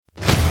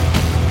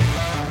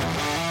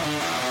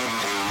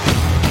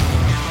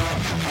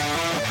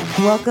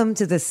Welcome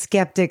to the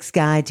Skeptic's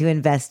Guide to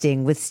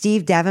Investing with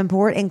Steve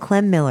Davenport and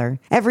Clem Miller.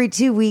 Every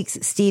 2 weeks,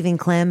 Steve and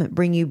Clem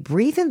bring you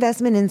brief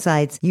investment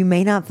insights you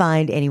may not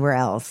find anywhere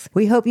else.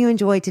 We hope you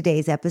enjoy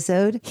today's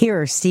episode.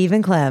 Here are Steve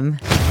and Clem.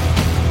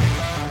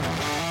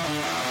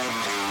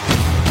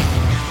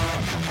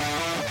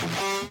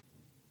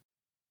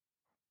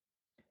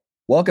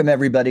 Welcome,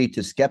 everybody,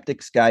 to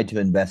Skeptic's Guide to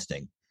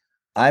Investing.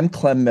 I'm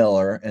Clem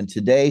Miller, and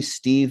today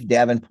Steve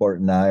Davenport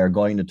and I are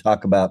going to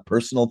talk about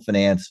personal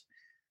finance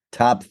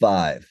top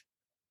 5,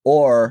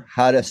 or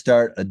how to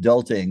start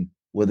adulting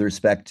with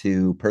respect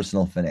to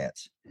personal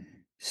finance.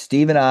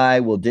 Steve and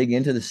I will dig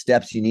into the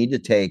steps you need to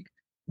take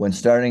when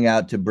starting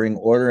out to bring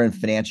order and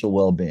financial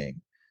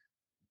well-being.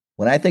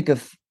 When I think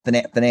of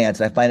finance,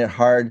 I find it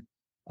hard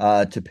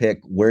to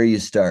pick where you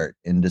start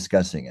in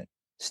discussing it.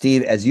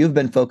 Steve, as you've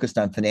been focused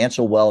on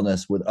financial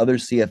wellness with other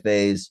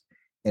CFAs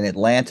in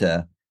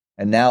Atlanta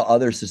and now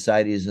other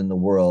societies in the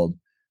world,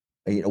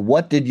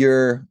 what did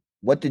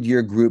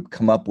your group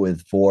come up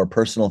with for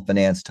personal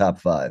finance top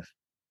 5?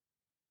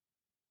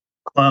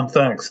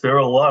 Thanks. There are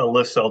a lot of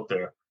lists out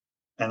there.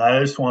 And I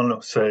just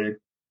want to say,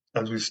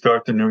 as we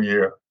start the new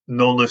year,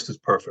 no list is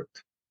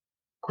perfect.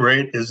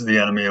 Great is the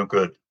enemy of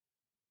good.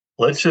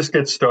 Let's just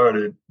get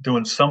started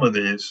doing some of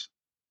these,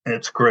 and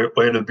it's a great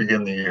way to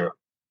begin the year.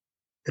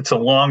 It's a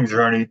long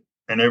journey,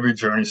 and every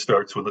journey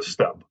starts with a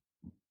step.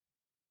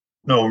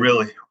 No,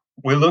 really.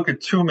 We look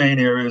at 2 main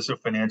areas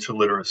of financial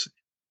literacy: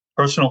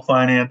 personal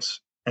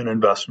finance and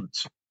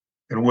investments.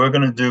 And we're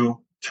going to do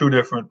 2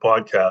 different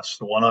podcasts,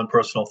 one on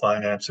personal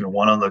finance and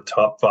one on the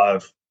top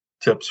 5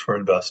 tips for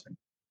investing.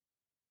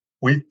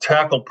 We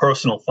tackle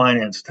personal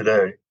finance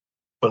today,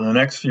 but in the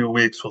next few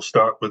weeks, we'll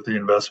start with the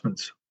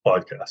investments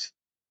podcast.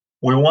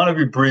 We want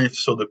to be brief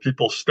so that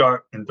people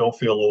start and don't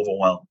feel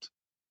overwhelmed.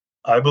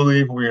 I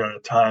believe we are in a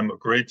time of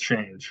great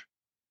change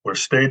where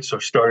states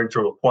are starting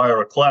to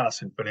require a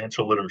class in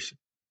financial literacy.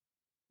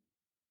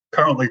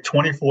 Currently,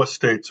 24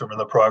 states are in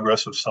the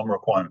progress of some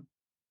requirement.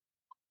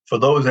 For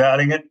those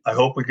adding it, I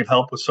hope we can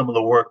help with some of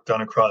the work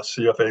done across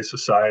CFA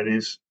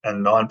societies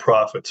and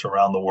nonprofits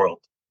around the world.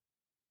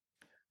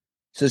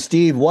 So,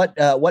 Steve,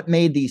 what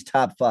made these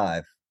top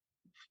 5?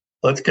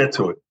 Let's get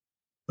to it.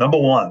 Number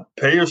 1,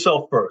 pay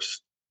yourself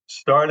first.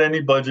 Start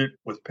any budget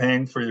with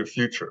paying for your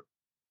future.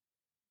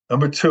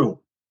 Number 2,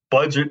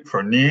 budget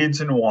for needs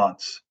and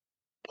wants.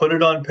 Put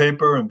it on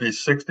paper and be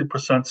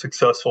 60%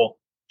 successful.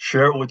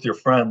 Share it with your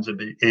friends and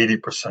be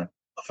 80%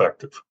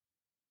 effective.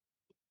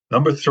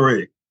 Number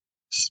 3,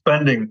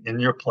 spending in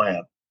your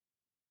plan.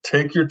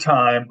 Take your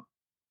time.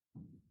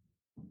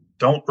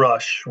 Don't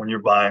rush when you're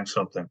buying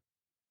something.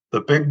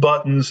 The big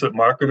buttons that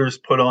marketers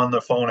put on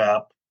the phone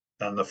app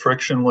and the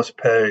frictionless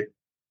pay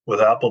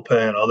with Apple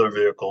Pay and other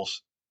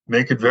vehicles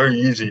make it very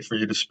easy for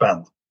you to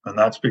spend. And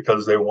that's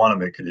because they want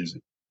to make it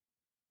easy.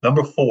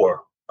 Number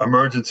 4,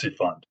 emergency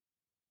fund.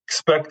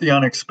 Expect the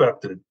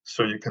unexpected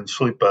so you can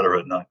sleep better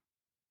at night.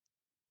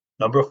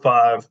 Number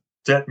 5,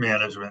 debt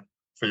management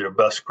for your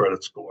best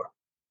credit score.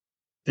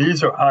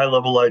 These are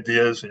high-level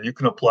ideas, and you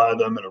can apply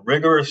them in a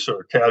rigorous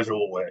or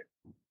casual way.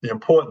 The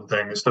important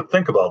thing is to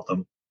think about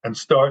them and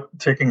start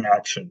taking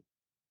action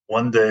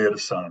one day at a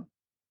time.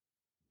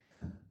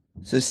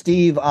 So,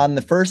 Steve, on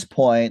the first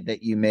point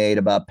that you made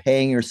about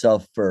paying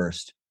yourself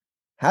first,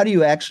 how do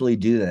you actually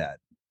do that?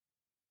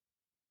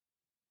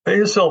 Pay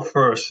yourself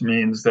first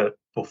means that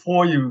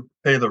before you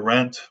pay the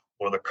rent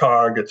or the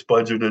car gets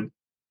budgeted,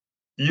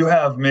 you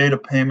have made a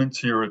payment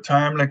to your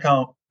retirement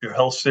account, your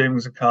health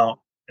savings account,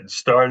 and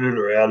started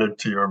or added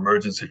to your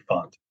emergency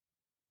fund.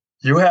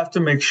 You have to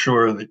make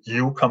sure that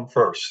you come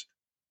first.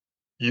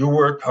 You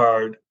work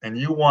hard and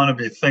you want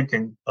to be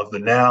thinking of the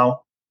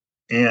now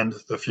and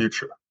the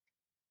future.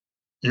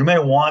 You may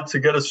want to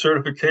get a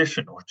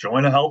certification or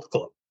join a health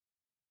club.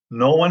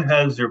 No one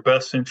has your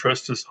best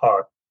interest at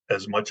heart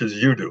as much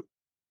as you do.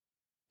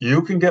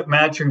 You can get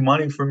matching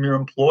money from your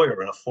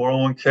employer in a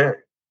 401k.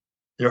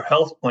 Your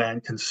health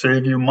plan can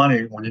save you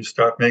money when you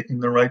start making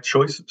the right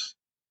choices.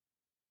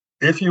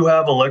 If you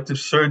have elective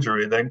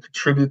surgery, then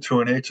contribute to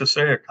an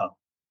HSA account.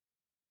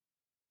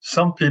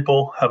 Some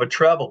people have a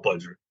travel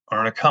budget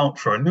or an account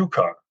for a new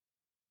car.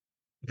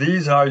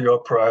 These are your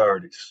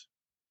priorities.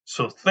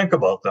 So think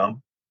about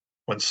them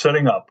when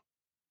setting up,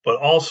 but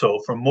also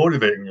for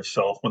motivating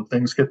yourself when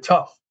things get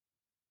tough.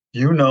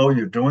 You know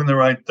you're doing the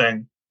right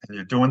thing and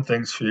you're doing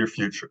things for your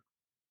future.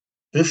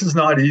 This is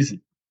not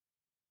easy.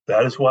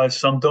 That is why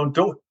some don't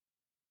do it.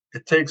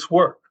 It takes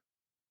work,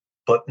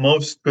 but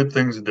most good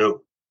things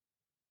do.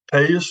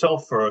 Pay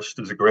yourself first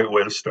is a great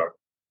way to start.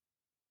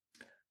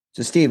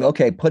 So, Steve,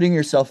 okay, putting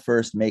yourself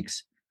first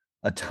makes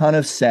a ton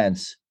of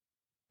sense,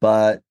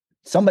 but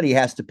somebody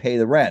has to pay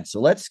the rent. So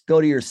let's go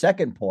to your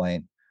second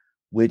point,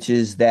 which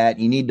is that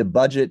you need to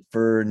budget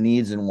for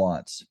needs and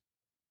wants.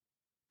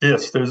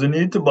 Yes, there's a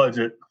need to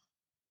budget.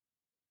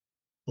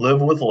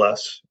 Live with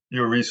less,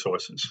 your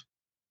resources.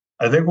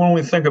 I think when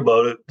we think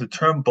about it, the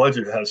term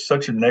budget has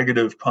such a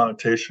negative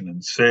connotation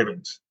in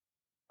savings.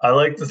 I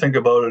like to think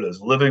about it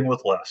as living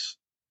with less.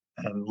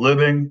 And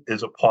living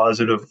is a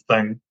positive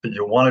thing that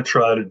you want to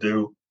try to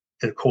do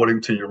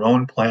according to your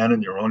own plan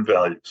and your own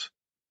values.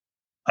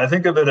 I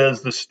think of it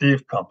as the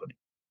Steve Company,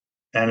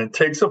 and it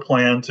takes a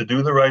plan to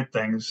do the right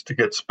things to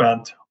get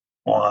spent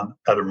on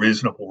at a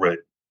reasonable rate.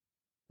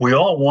 We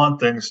all want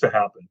things to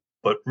happen,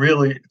 but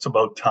really it's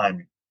about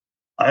timing.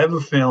 I have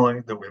a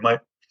feeling that we might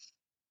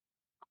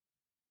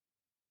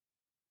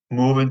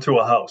move into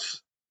a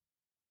house.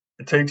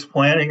 It takes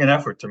planning and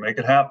effort to make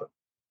it happen.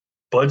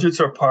 Budgets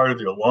are part of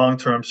your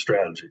long-term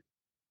strategy.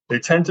 They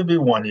tend to be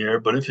 1 year,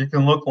 but if you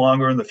can look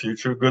longer in the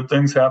future, good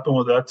things happen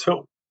with that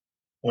too.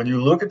 When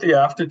you look at the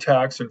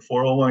after-tax and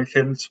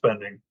 401k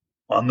spending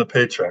on the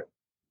paycheck,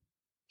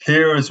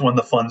 here is when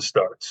the fun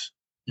starts.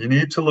 You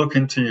need to look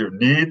into your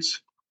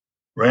needs,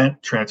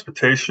 rent,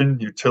 transportation,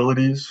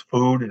 utilities,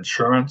 food,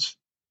 insurance,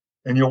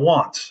 and your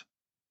wants.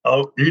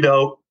 Eat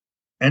out,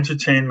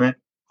 entertainment,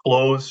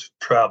 clothes,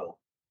 travel.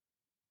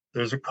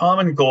 There's a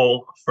common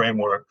goal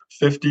framework,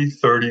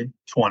 50-30-20.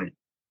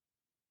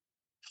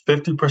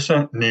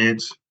 50%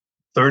 needs,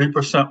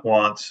 30%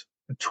 wants,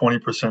 and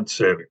 20%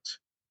 savings.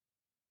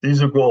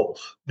 These are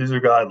goals. These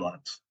are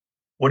guidelines.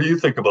 What do you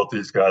think about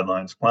these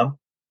guidelines, Clem?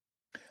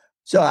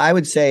 So I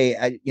would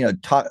say,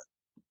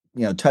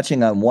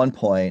 touching on one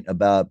point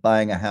about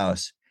buying a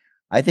house,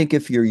 I think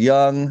if you're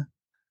young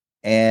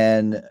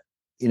and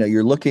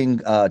you're looking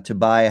to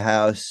buy a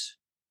house,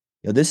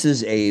 this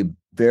is a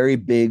very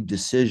big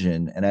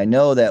decision. And I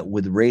know that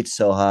with rates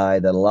so high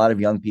that a lot of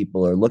young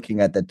people are looking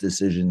at that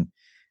decision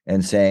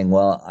and saying,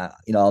 well,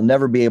 I'll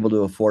never be able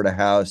to afford a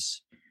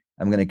house.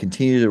 I'm going to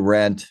continue to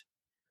rent.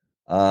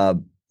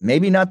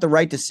 Maybe not the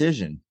right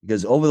decision,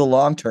 because over the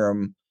long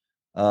term,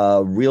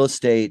 real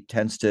estate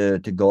tends to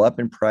go up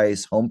in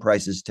price. Home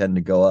prices tend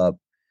to go up.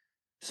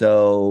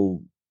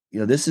 So,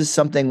 this is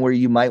something where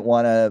you might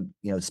want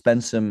to,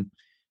 spend some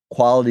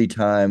quality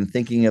time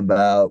thinking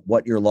about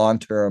what your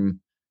long-term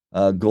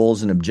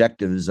goals and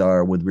objectives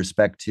are with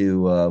respect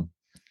to,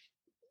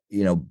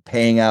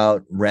 paying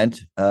out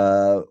rent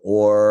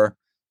or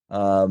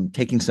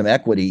taking some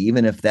equity,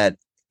 even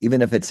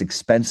if it's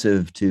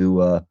expensive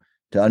to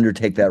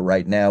undertake that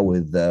right now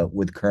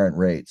with current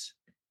rates.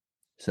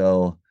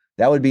 So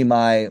that would be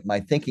my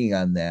thinking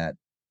on that.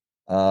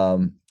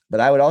 But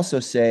I would also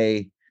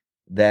say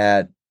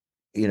that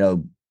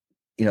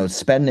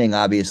spending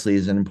obviously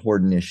is an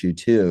important issue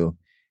too.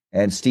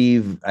 And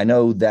Steve, I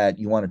know that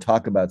you want to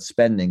talk about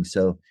spending,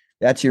 so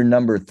that's your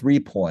number 3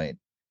 point.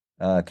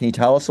 Can you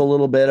tell us a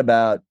little bit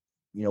about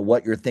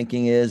what your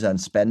thinking is on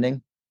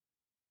spending?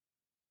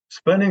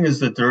 Spending is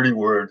the dirty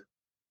word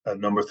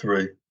at number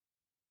 3.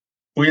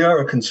 We are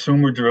a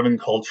consumer-driven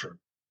culture.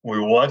 We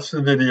watch the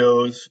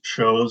videos,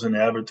 shows, and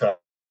advertise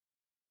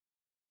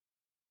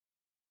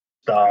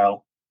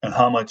style and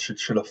how much it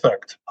should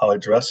affect how I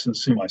dress and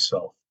see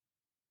myself.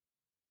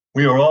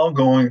 We are all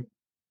going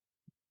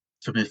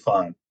to be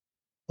fine.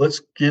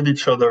 Let's give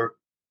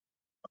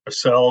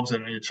ourselves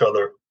and each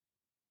other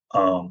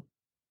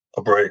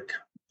a break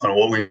on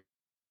what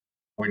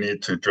we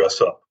need to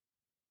dress up.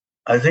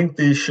 I think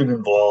these should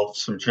involve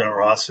some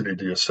generosity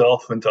to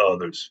yourself and to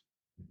others.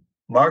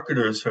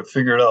 Marketers have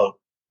figured out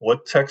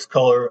what text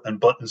color and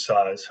button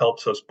size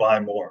helps us buy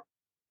more.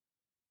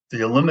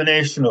 The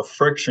elimination of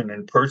friction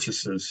in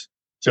purchases,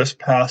 just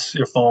pass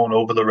your phone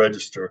over the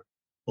register.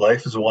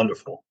 Life is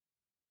wonderful.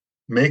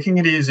 Making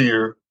it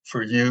easier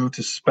for you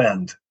to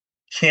spend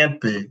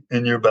can't be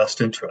in your best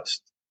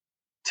interest.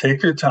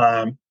 Take your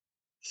time,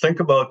 think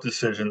about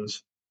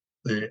decisions.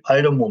 The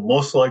item will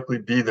most likely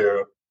be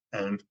there.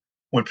 And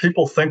when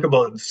people think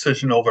about a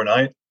decision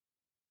overnight,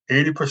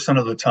 80%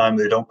 of the time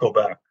they don't go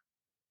back.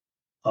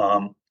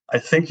 I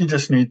think you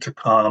just need to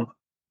calm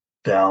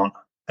down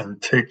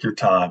and take your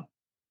time.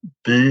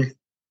 Be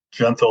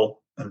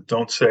gentle and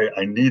don't say,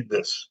 I need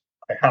this.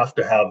 I have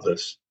to have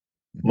this.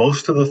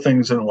 Most of the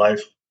things in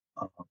life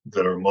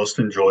that are most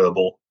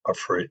enjoyable are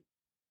free.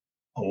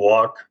 A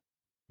walk,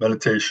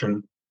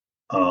 meditation,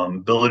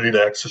 ability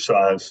to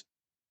exercise,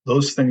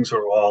 those things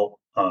are all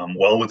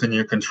well within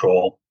your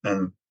control.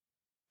 And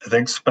I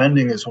think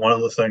spending is one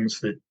of the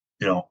things that,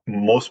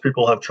 most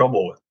people have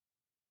trouble with.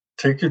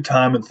 Take your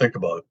time and think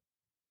about it.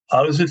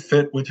 How does it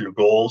fit with your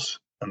goals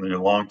and your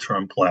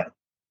long-term plan?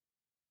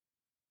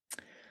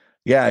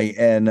 Yeah,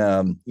 and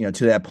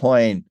to that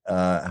point,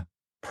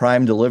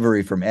 Prime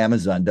delivery from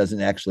Amazon doesn't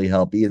actually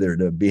help either.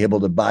 To be able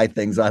to buy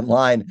things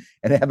online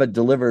and have it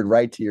delivered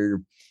right to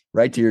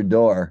your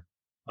door.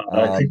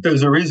 I think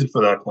there's a reason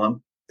for that,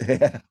 Clem.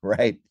 Yeah,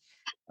 right.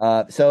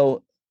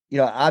 So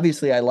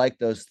obviously, I like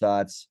those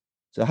thoughts.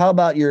 So how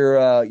about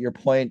your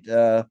point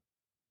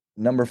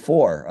number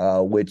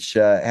 4, which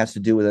has to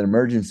do with an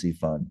emergency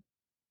fund?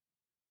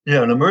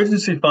 Yeah, an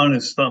emergency fund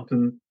is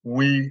something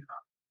we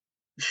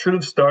should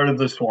have started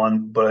this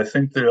one, but I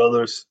think the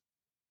others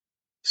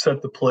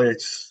set the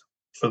place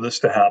for this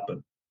to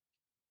happen.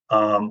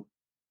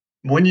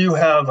 When you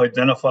have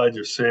identified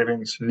your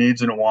savings,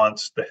 needs, and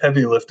wants, the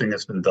heavy lifting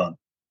has been done.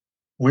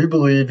 We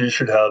believe you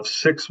should have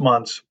 6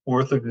 months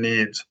worth of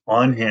needs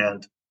on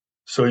hand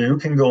so you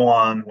can go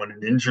on when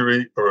an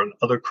injury or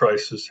another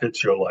crisis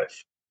hits your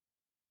life.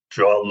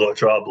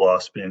 Job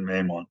loss being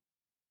main one.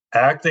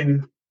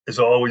 Acting is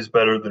always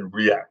better than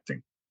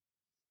reacting.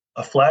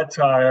 A flat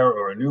tire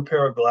or a new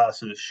pair of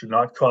glasses should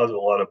not cause a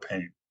lot of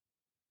pain.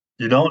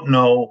 You don't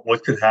know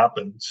what could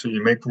happen, so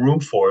you make room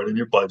for it in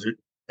your budget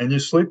and you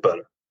sleep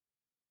better.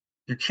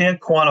 You can't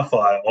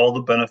quantify all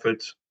the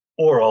benefits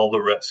or all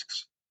the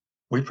risks.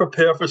 We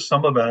prepare for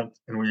some event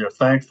and we are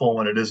thankful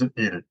when it isn't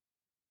needed.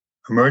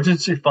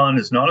 Emergency fund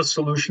is not a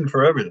solution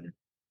for everything,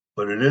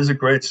 but it is a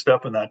great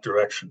step in that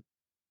direction.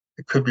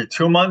 It could be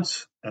 2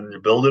 months and you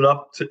build it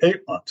up to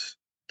 8 months.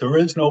 There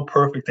is no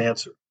perfect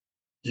answer.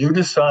 You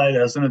decide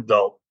as an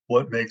adult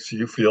what makes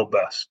you feel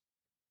best.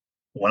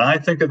 When I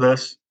think of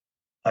this,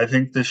 I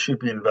think this should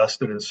be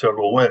invested in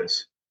several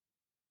ways.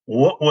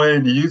 What way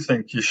do you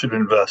think you should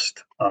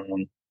invest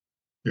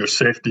your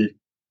safety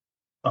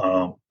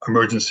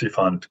emergency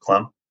fund,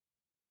 Clem?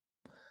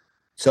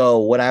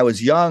 So when I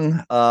was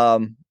young,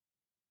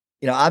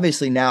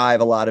 obviously now I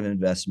have a lot of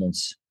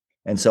investments,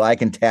 and so I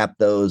can tap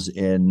those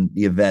in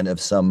the event of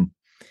some,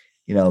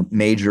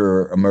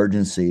 major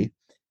emergency,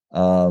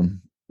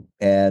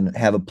 and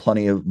have a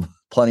plenty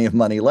of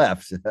money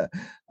left.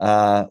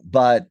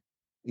 But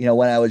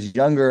when I was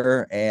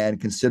younger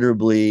and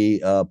considerably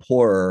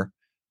poorer,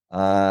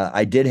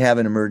 I did have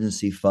an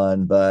emergency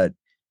fund, but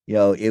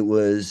it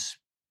was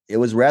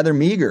rather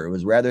meager. It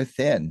was rather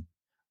thin.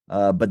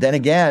 But then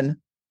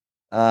again,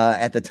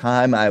 at the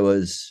time I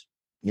was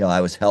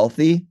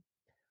healthy.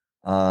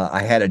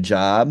 I had a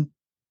job.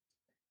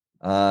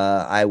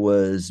 I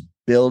was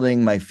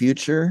building my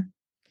future.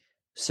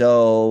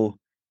 So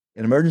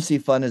an emergency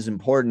fund is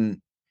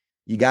important.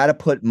 You got to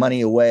put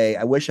money away.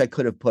 I wish I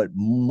could have put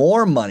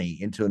more money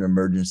into an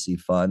emergency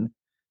fund,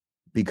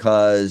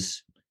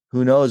 because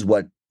who knows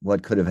what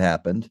could have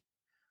happened.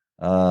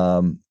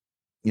 I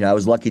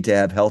was lucky to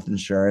have health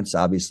insurance,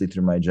 obviously,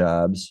 through my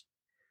jobs.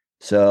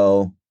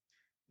 So,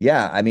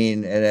 yeah, I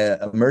mean,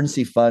 an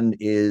emergency fund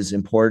is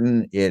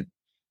important. It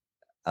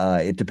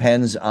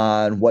depends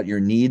on what your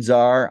needs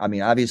are. I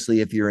mean,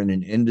 obviously, if you're in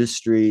an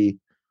industry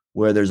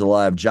where there's a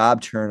lot of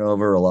job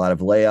turnover, a lot of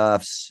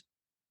layoffs,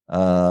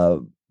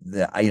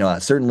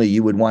 certainly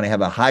you would want to have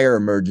a higher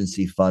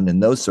emergency fund in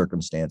those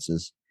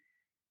circumstances.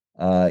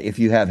 If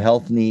you have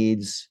health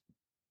needs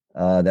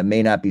that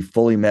may not be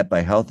fully met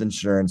by health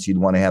insurance, you'd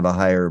want to have a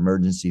higher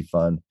emergency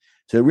fund.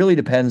 So it really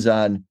depends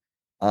on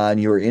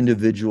your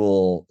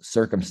individual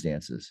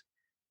circumstances.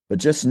 But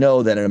just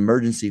know that an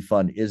emergency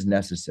fund is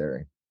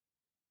necessary.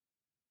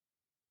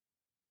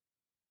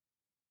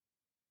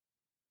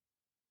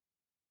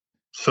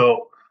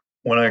 So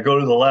when I go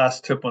to the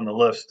last tip on the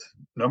list,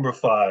 number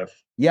 5.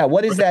 Yeah,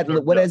 what is that?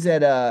 What is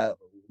that?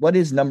 What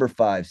is number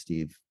 5,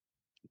 Steve?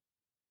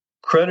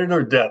 Credit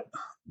or debt.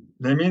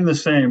 They mean the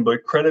same,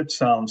 but credit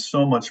sounds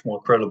so much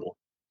more credible.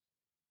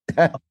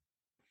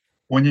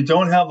 When you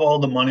don't have all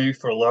the money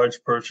for a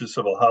large purchase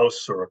of a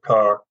house or a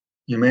car,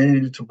 you may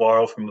need to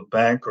borrow from a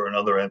bank or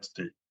another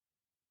entity.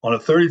 On a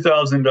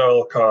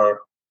 $30,000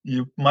 car,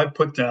 you might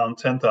put down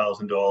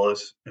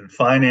 $10,000 and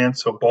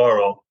finance or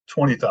borrow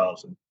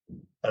 $20,000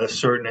 at a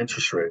certain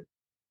interest rate.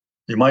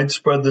 You might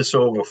spread this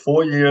over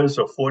 4 years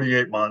or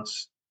 48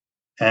 months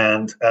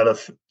and at a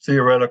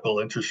theoretical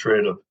interest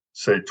rate of,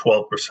 say,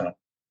 12%.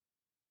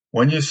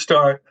 When you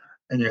start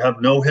and you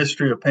have no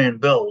history of paying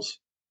bills,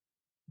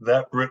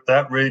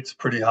 that rate's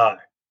pretty high.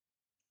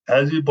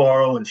 As you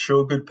borrow and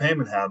show good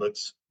payment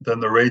habits, then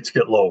the rates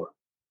get lower.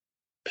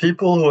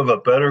 People who have a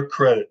better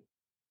credit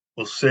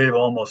will save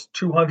almost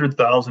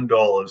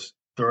 $200,000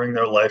 during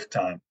their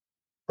lifetime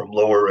from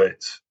lower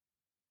rates.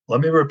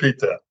 Let me repeat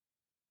that.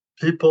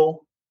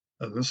 People,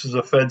 and this is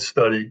a Fed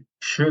study,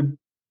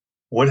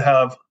 would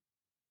have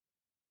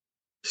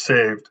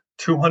saved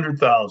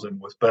 $200,000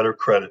 with better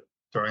credit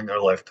during their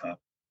lifetime.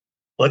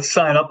 Let's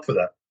sign up for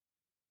that.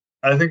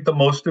 I think the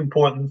most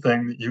important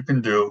thing that you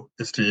can do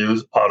is to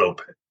use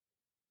AutoPay.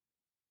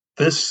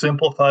 This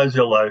simplifies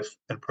your life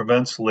and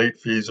prevents late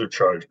fees or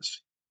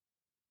charges.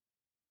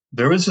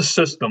 There is a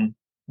system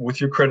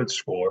with your credit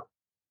score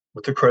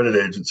with the credit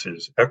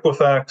agencies,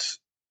 Equifax,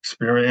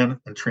 Experian,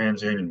 and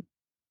TransUnion.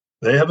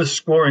 They have a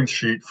scoring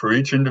sheet for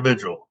each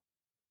individual.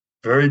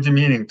 Very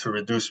demeaning to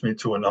reduce me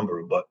to a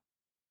number, but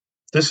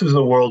this is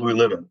the world we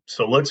live in.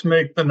 So let's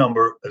make the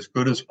number as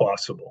good as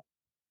possible.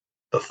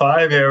 The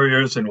 5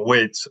 areas and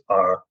weights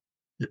are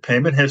your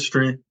payment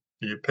history.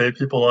 Do you pay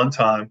people on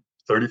time?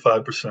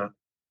 35%.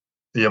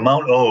 The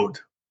amount owed.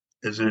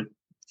 Is it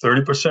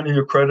 30% of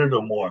your credit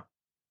or more?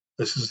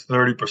 This is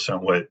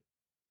 30% weight.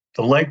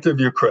 The length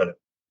of your credit.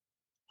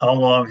 How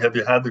long have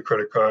you had the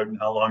credit card and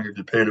how long have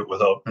you paid it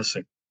without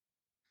missing?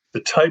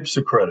 The types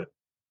of credit.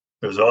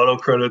 There's auto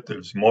credit,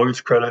 there's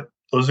mortgage credit.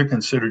 Those are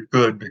considered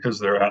good because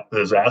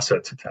there's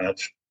assets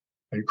attached.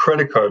 And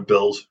credit card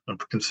bills are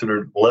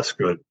considered less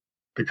good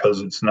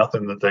because it's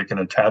nothing that they can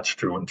attach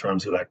to in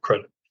terms of that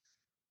credit.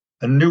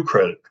 And new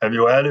credit. Have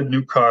you added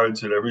new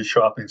cards at every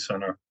shopping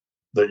center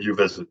that you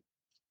visit?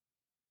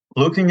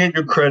 Looking at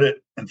your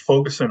credit and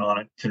focusing on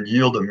it can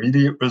yield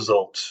immediate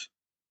results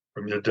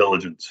from your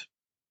diligence.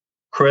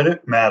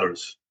 Credit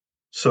matters.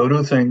 So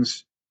do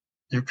things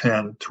you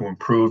can to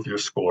improve your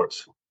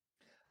scores.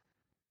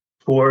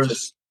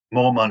 scores,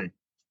 more money.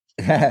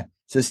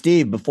 So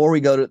Steve, before we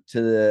go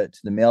to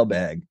the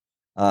mailbag,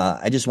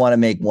 I just want to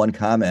make one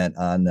comment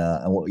on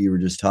what you were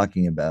just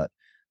talking about.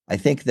 I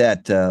think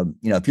that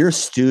if you're a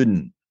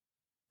student,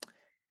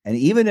 and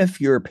even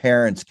if your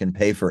parents can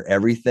pay for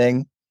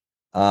everything,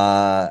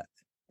 and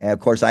of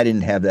course I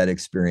didn't have that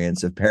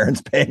experience of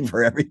parents paying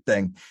for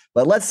everything,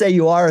 but let's say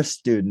you are a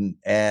student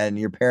and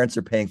your parents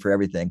are paying for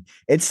everything,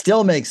 it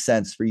still makes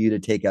sense for you to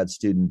take out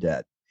student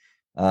debt.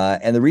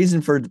 And the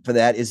reason for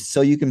that is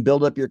so you can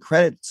build up your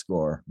credit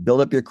score,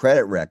 build up your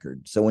credit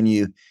record. So when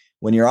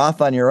you're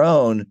off on your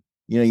own,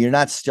 you're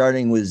not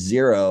starting with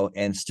zero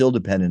and still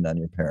dependent on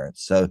your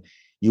parents. So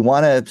you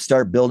want to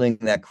start building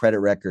that credit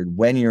record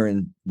when you're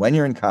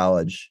in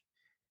college,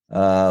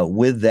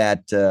 with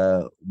that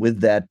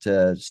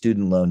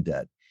student loan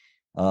debt.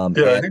 I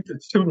think the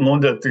student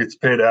loan debt gets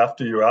paid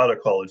after you're out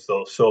of college,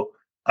 though. So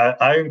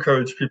I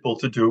encourage people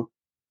to do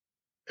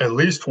at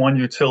least one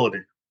utility.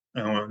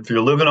 And if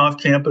you're living off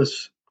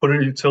campus, put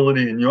a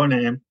utility in your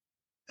name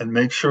and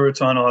make sure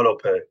it's on auto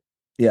pay.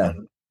 Yeah.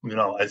 And,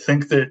 I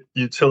think that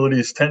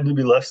utilities tend to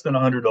be less than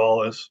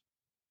 $100,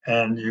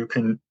 and you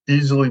can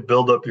easily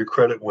build up your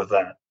credit with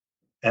that.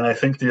 And I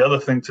think the other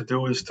thing to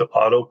do is to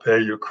auto pay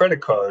your credit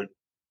card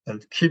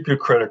and keep your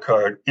credit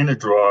card in a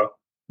drawer,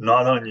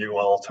 not on you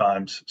all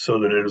times, so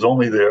that it is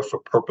only there for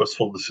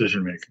purposeful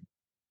decision making.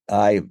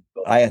 I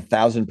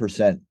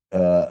 1,000%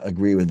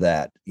 agree with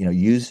that.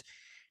 Use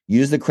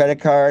the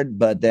credit card,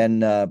 but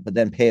then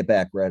pay it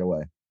back right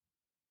away.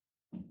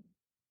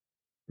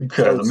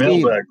 Okay, so the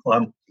mailbag,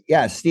 Clem.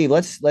 Yeah, Steve,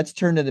 let's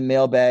turn to the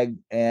mailbag,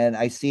 and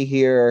I see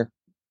here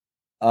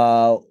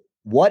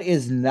what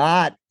is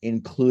not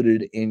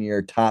included in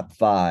your top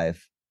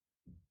 5,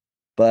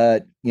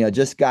 but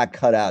just got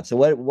cut out. So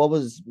what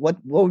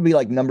would be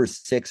like number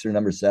 6 or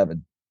number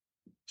 7?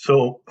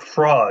 So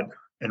fraud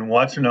and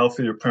watching out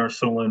for your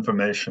personal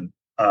information.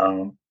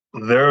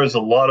 There is a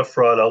lot of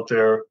fraud out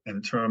there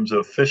in terms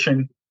of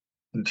phishing,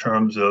 in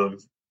terms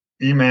of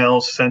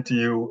emails sent to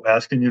you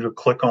asking you to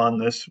click on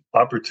this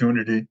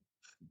opportunity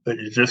that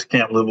you just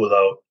can't live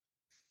without.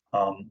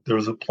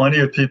 There's plenty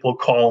of people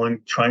calling,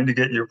 trying to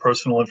get your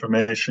personal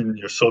information,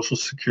 your social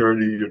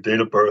security, your date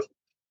of birth.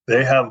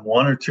 They have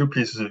 1 or 2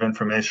 pieces of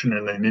information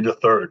and they need a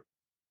third.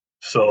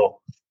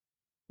 So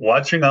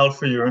watching out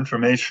for your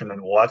information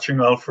and watching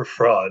out for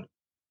fraud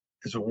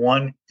is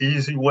one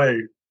easy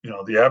way.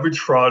 The average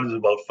fraud is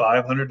about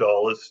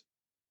 $500,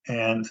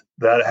 and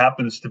that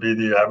happens to be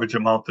the average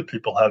amount that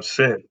people have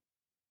saved.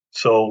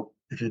 So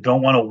if you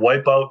don't want to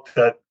wipe out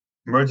that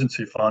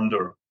emergency fund,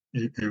 or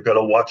you've got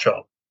to watch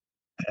out.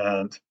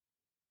 And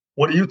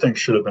what do you think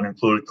should have been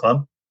included,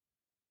 Clem?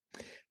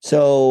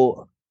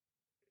 So,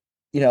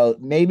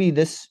 maybe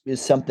this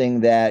is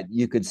something that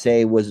you could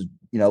say was,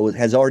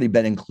 has already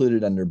been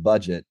included under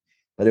budget,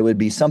 but it would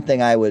be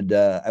something I would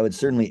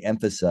certainly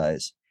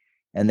emphasize.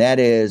 And that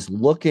is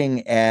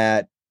looking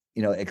at,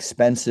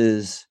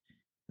 expenses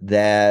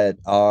that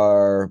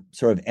are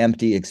sort of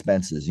empty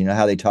expenses. You know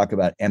how they talk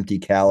about empty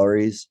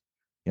calories,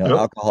 yep.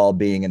 Alcohol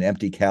being an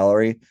empty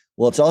calorie.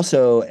 Well, it's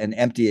also an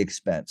empty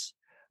expense.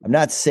 I'm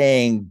not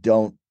saying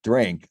don't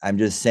drink. I'm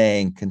just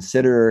saying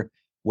consider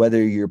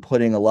whether you're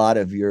putting a lot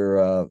of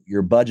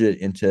your budget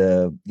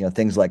into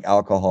things like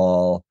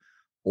alcohol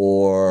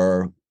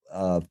or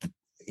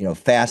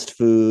fast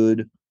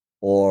food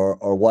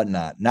or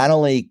whatnot. Not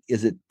only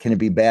can it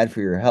be bad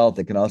for your health,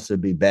 it can also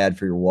be bad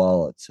for your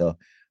wallet. So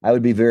I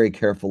would be very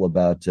careful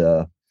about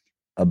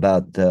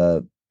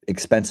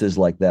expenses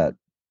like that.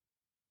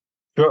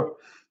 Sure.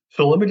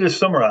 So let me just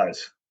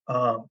summarize.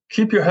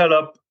 Keep your head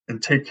up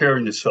and take care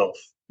of yourself.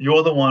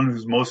 You're the one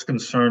who's most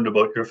concerned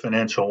about your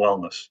financial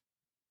wellness.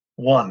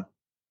 1,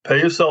 pay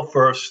yourself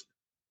first.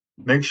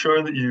 Make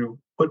sure that you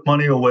put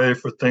money away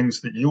for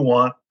things that you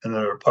want and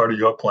that are part of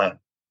your plan.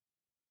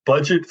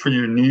 Budget for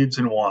your needs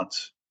and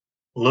wants.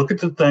 Look at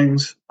the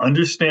things,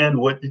 understand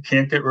what you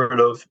can't get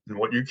rid of and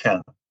what you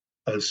can.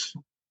 As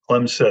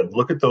Clem said,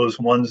 look at those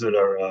ones that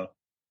are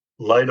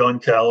light on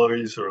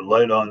calories or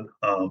light on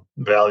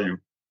value.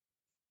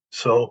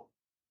 So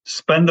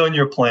spend on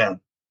your plan.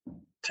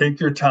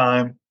 Take your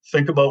time,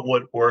 think about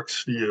what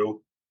works for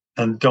you,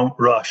 and don't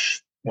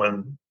rush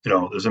when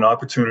there's an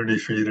opportunity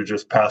for you to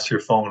just pass your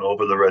phone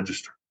over the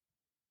register.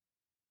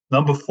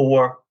 Number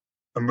 4,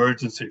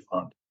 emergency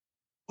fund.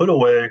 Put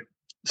away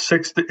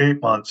 6 to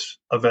 8 months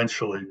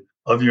eventually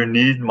of your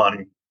need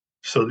money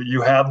so that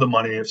you have the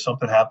money if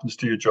something happens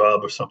to your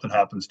job or something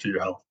happens to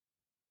your health.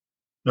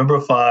 Number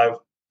 5,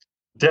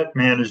 debt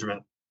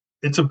management.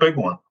 It's a big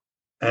one,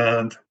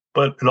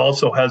 but it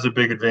also has a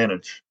big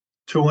advantage.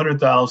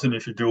 $200,000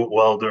 if you do it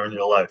well during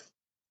your life.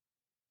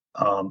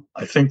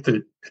 I think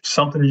that it's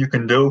something you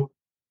can do,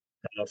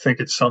 and I think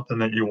it's something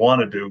that you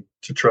want to do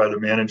to try to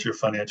manage your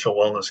financial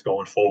wellness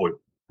going forward.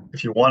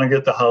 If you want to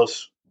get the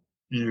house,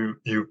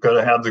 you've got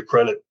to have the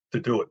credit to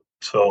do it.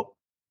 So,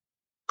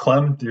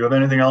 Clem, do you have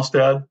anything else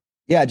to add?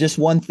 Yeah, just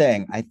one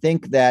thing. I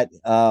think that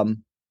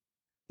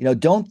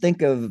don't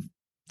think of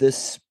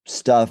this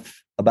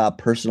stuff about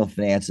personal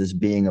finances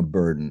being a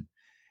burden.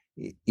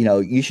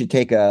 you should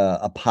take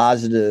a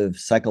positive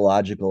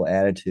psychological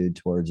attitude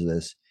towards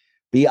this.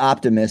 Be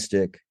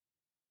optimistic.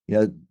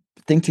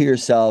 Think to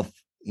yourself,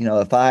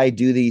 if I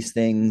do these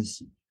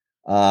things,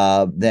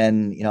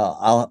 then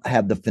I'll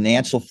have the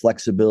financial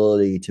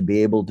flexibility to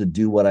be able to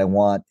do what I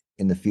want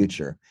in the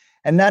future,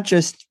 and not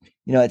just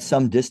at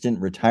some distant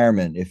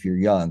retirement if you're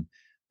young,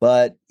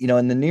 but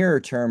in the nearer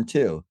term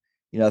too.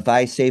 If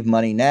I save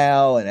money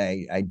now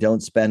and I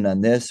don't spend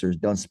on this or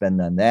don't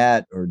spend on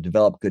that or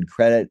develop good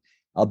credit,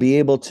 I'll be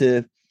able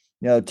to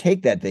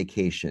take that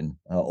vacation,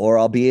 or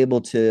I'll be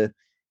able to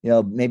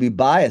maybe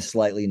buy a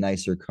slightly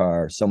nicer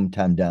car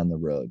sometime down the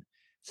road.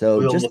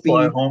 So just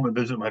fly home and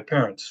visit my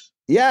parents.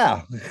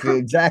 Yeah,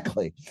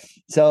 exactly.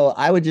 So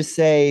I would just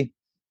say,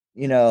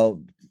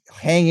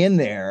 hang in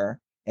there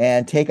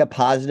and take a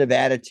positive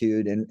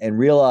attitude and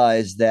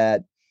realize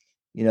that,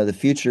 the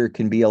future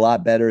can be a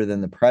lot better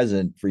than the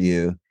present for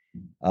you,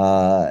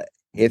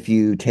 if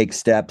you take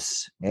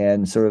steps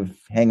and sort of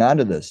hang on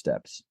to those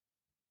steps.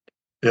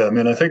 Yeah,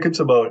 I think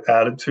it's about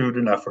attitude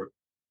and effort.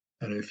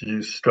 And if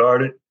you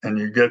start it and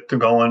you get to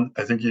going,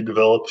 I think you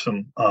develop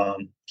some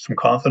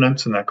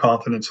confidence, and that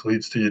confidence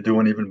leads to you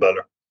doing even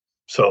better.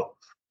 So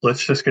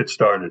let's just get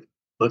started.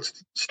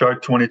 Let's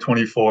start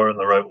 2024 in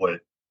the right way.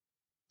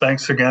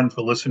 Thanks again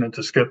for listening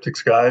to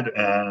Skeptic's Guide,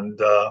 and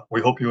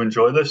we hope you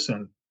enjoy this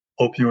and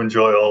hope you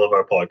enjoy all of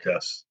our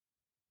podcasts.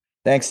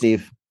 Thanks,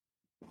 Steve.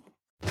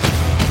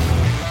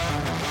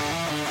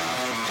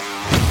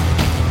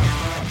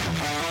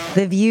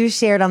 The views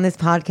shared on this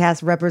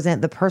podcast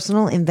represent the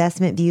personal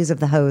investment views of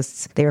the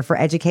hosts. They are for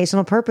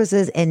educational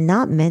purposes and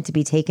not meant to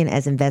be taken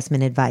as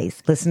investment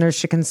advice. Listeners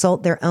should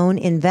consult their own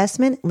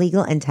investment,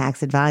 legal, and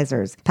tax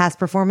advisors. Past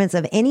performance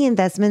of any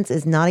investments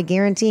is not a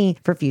guarantee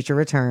for future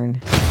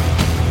return.